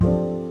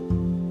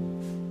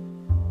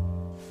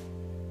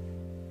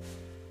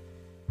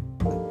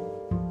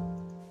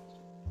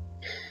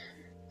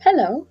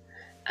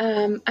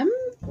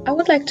I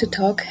would like to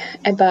talk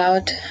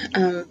about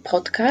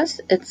podcast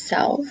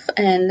itself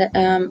and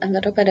a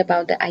little bit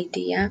about the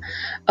idea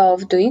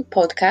of doing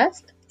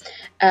podcast.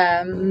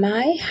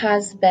 My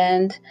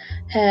husband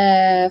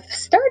have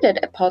started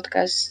a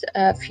podcast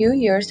a few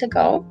years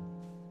ago,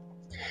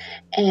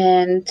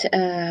 and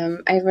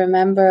I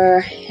remember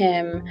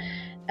him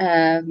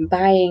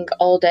buying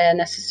all the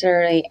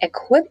necessary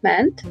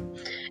equipment,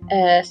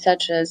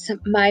 such as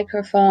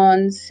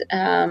microphones.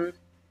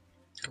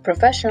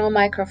 Professional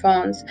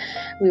microphones.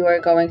 We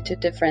were going to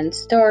different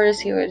stores.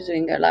 He was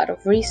doing a lot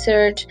of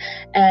research,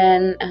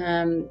 and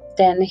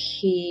then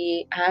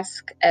he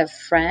asked a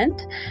friend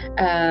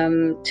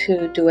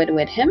to do it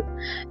with him.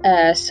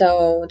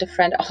 So the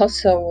friend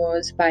also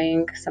was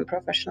buying some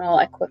professional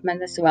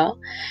equipment as well,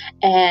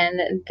 and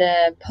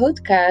the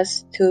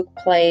podcast took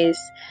place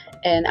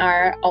in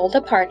our old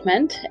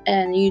apartment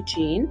in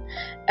Eugene,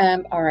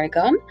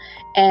 Oregon.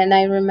 And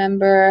I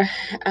remember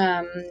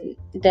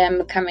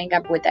them coming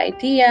up with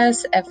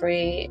ideas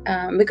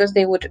because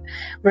they would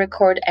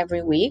record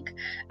every week.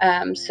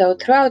 So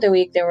throughout the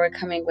week, they were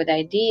coming with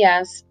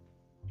ideas.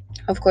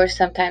 Of course,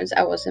 sometimes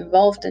I was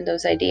involved in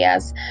those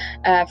ideas.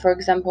 For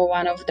example,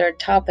 one of their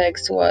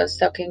topics was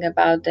talking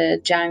about the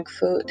junk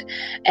food,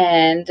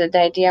 and the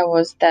idea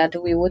was that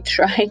we would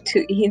try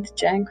to eat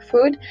junk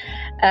food.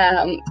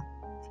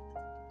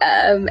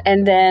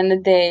 And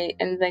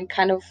then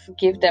kind of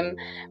give them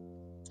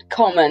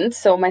comments.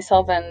 So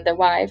myself and the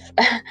wife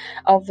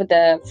of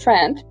the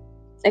friend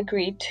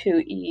agreed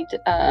to eat.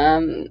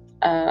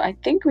 I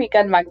think we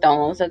got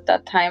McDonald's at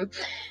that time,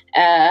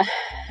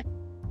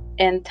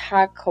 and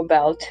Taco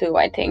Bell too,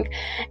 I think,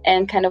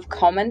 and kind of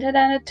commented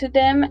on it to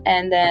them.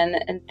 And then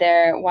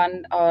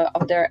one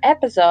of their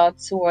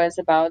episodes was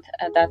about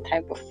that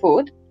type of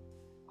food.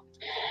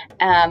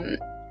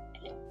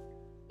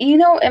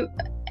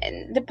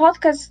 The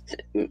podcast,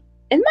 in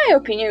my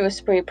opinion,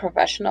 was pretty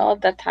professional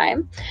at that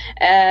time.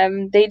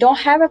 They don't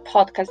have a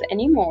podcast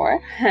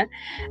anymore.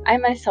 I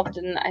myself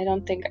didn't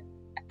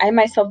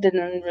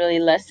really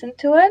listen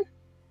to it.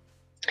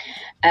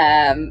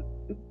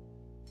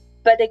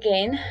 But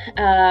again,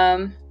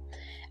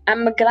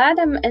 I'm glad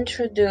I'm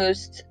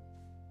introduced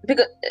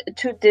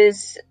to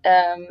this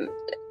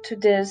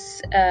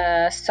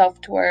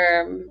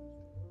software.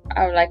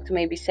 I would like to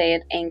maybe say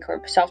it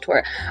Anchor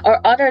software or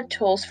other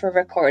tools for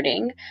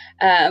recording,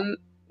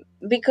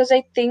 because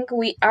I think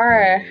we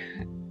are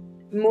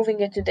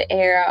moving into the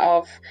era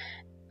of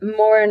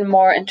more and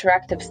more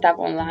interactive stuff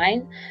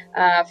online,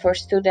 for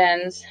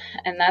students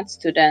and not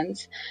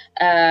students,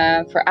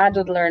 for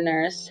adult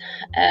learners.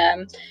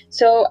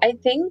 So I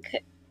think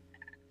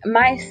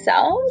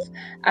myself,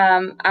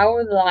 I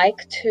would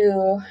like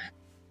to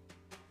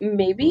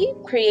maybe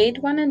create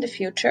one in the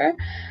future.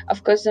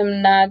 Of course,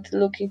 I'm not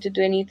looking to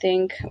do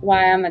anything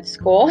while I'm at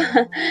school,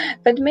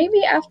 but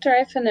maybe after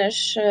I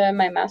finish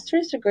my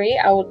master's degree,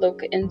 I would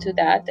look into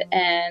that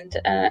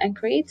and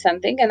create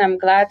something. And I'm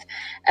glad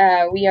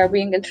we are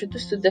being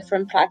introduced to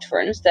different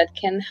platforms that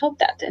can help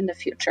that in the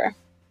future.